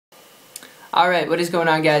Alright, what is going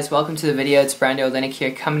on, guys? Welcome to the video. It's Brando Linick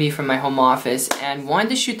here, coming to you from my home office, and wanted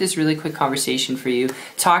to shoot this really quick conversation for you,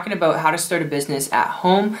 talking about how to start a business at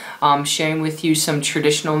home, sharing with you some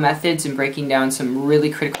traditional methods and breaking down some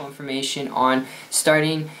really critical information on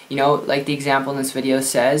starting, like the example in this video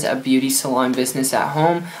says, a beauty salon business at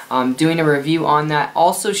home, doing a review on that,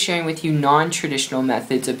 also sharing with you non-traditional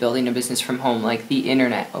methods of building a business from home, like the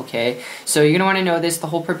internet, okay? So you're going to want to know this. The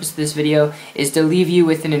whole purpose of this video is to leave you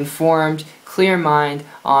with an informed, clear mind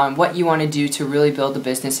on what you want to do to really build a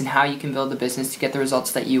business and how you can build a business to get the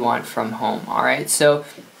results that you want from home. Alright, so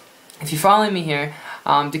if you're following me here,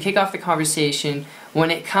 to kick off the conversation,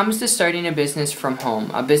 when it comes to starting a business from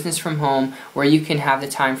home where you can have the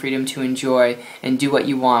time freedom to enjoy and do what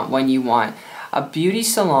you want when you want, a beauty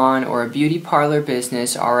salon or a beauty parlor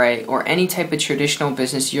business, alright, or any type of traditional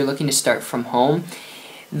business you're looking to start from home,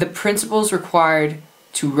 the principles required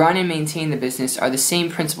to run and maintain the business are the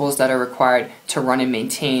same principles that are required to run and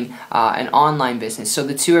maintain an online business. So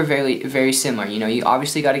the two are very, very similar. You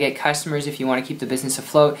obviously got to get customers if you want to keep the business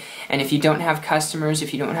afloat. And if you don't have customers,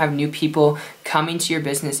 if you don't have new people coming to your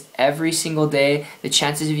business every single day, the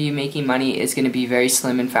chances of you making money is going to be very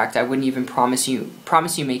slim. In fact, I wouldn't even promise you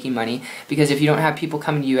making money, because if you don't have people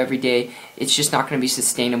coming to you every day, it's just not going to be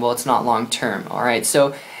sustainable. It's not long term. All right,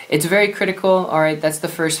 so it's very critical. Alright, that's the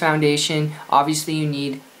first foundation. Obviously you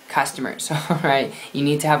need customers. Alright, you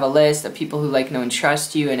need to have a list of people who like, know, and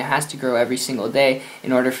trust you, and it has to grow every single day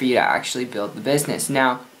in order for you to actually build the business.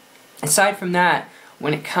 Now, aside from that,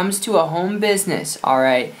 when it comes to a home business,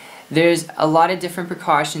 alright, there's a lot of different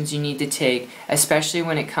precautions you need to take, especially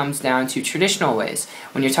when it comes down to traditional ways.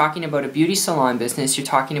 When you're talking about a beauty salon business, you're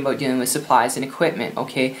talking about dealing with supplies and equipment,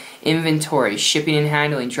 okay? Inventory, shipping and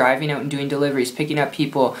handling, driving out and doing deliveries, picking up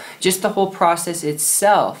people, just the whole process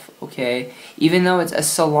itself, okay? Even though it's a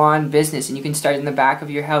salon business and you can start in the back of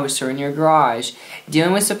your house or in your garage,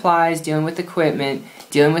 dealing with supplies, dealing with equipment,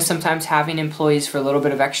 dealing with sometimes having employees for a little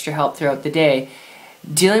bit of extra help throughout the day,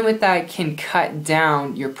 dealing with that can cut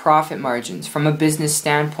down your profit margins from a business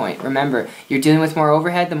standpoint. Remember, you're dealing with more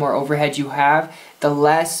overhead. The more overhead you have, the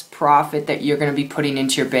less profit that you're going to be putting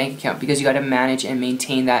into your bank account, because you got to manage and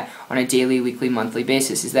maintain that on a daily, weekly, monthly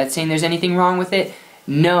basis. Is that saying there's anything wrong with it?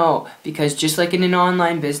 No, because just like in an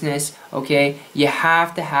online business, okay, you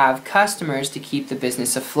have to have customers to keep the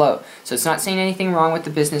business afloat. So it's not saying anything wrong with the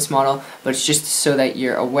business model, but it's just so that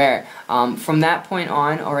you're aware. From that point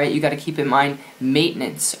on, alright, you got to keep in mind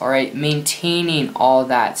maintenance, alright, maintaining all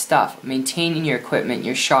that stuff, maintaining your equipment,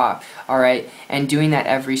 your shop, alright, and doing that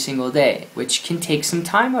every single day, which can take some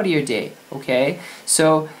time out of your day, okay?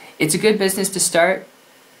 So it's a good business to start.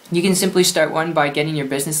 You can simply start one by getting your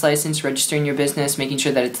business license, registering your business, making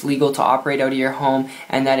sure that it's legal to operate out of your home,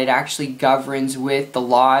 and that it actually governs with the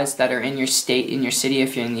laws that are in your state, in your city.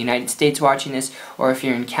 If you're in the United States watching this, or if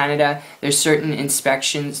you're in Canada, there's certain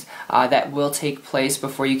inspections that will take place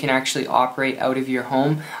before you can actually operate out of your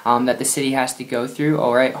home that the city has to go through.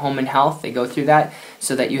 Alright, home and health, they go through that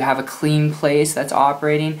so that you have a clean place that's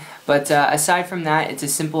operating. But aside from that, it's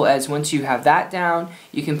as simple as once you have that down,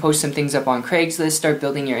 you can post some things up on Craigslist, start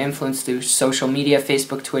building your influence through social media,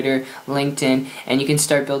 Facebook, Twitter, LinkedIn, and you can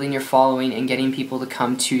start building your following and getting people to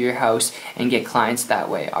come to your house and get clients that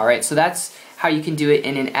way. Alright, so that's how you can do it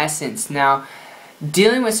in an essence. Now,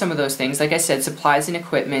 dealing with some of those things, like I said, supplies and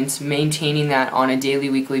equipment, maintaining that on a daily,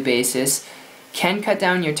 weekly basis can cut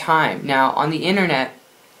down your time. Now, on the internet,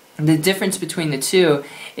 the difference between the two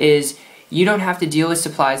is you don't have to deal with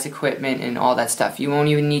supplies, equipment, and all that stuff. You won't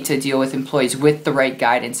even need to deal with employees with the right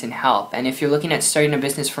guidance and help. And if you're looking at starting a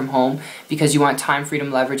business from home because you want time, freedom,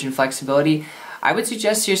 leverage, and flexibility, I would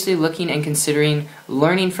suggest seriously looking and considering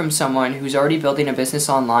learning from someone who's already building a business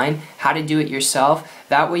online, how to do it yourself.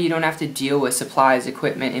 That way you don't have to deal with supplies,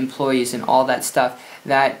 equipment, employees, and all that stuff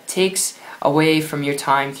that takes away from your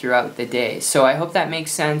time throughout the day. So I hope that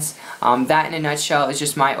makes sense. That in a nutshell is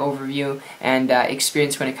just my overview and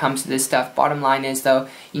experience when it comes to this stuff. Bottom line is, though,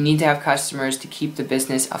 you need to have customers to keep the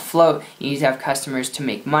business afloat. You need to have customers to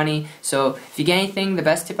make money. So if you get anything, the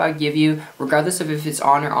best tip I'd give you, regardless of if it's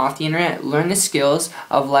on or off the internet, learn the skills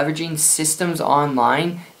of leveraging systems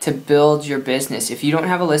online to build your business. If you don't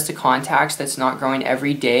have a list of contacts that's not growing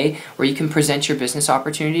every day where you can present your business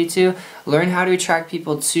opportunity to, learn how to attract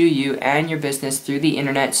people to you and your business through the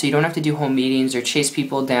internet, so you don't have to do home meetings or chase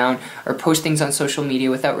people down or post things on social media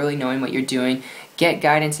without really knowing what you're doing. Get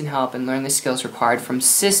guidance and help and learn the skills required from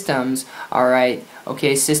systems, alright,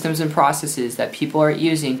 okay, systems and processes that people are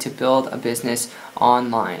using to build a business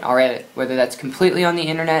online, alright, whether that's completely on the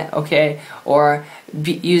internet, okay, or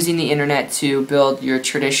using the internet to build your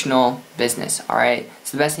traditional business, alright.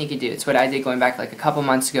 It's the best thing you can do. It's what I did going back like a couple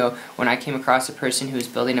months ago when I came across a person who was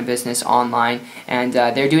building a business online, and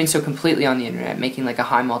they're doing so completely on the internet, making like a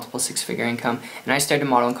high multiple six-figure income. And I started to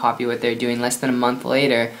model and copy what they're doing less than a month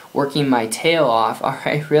later, working my tail off,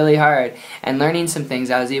 alright, really hard, and learning some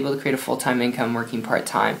things. I was able to create a full-time income working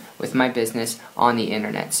part-time with my business on the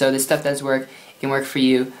internet. So this stuff does work. It can work for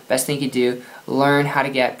you. Best thing you can do, learn how to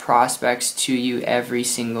get prospects to you every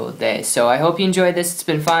single day. So I hope you enjoyed this. It's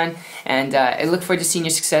been fun, and I look forward to seeing your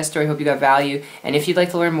success story. I hope you got value. And if you'd like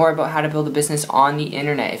to learn more about how to build a business on the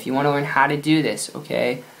internet, if you want to learn how to do this,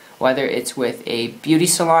 okay, whether it's with a beauty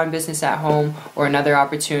salon business at home or another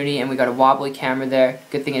opportunity, and we got a wobbly camera there.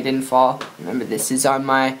 Good thing it didn't fall. Remember, this is on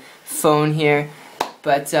my phone here.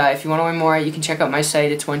 But if you want to learn more, you can check out my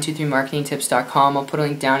site. It's 123marketingtips.com. I'll put a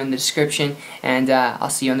link down in the description, and I'll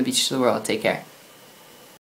see you on the beaches of the world. Take care.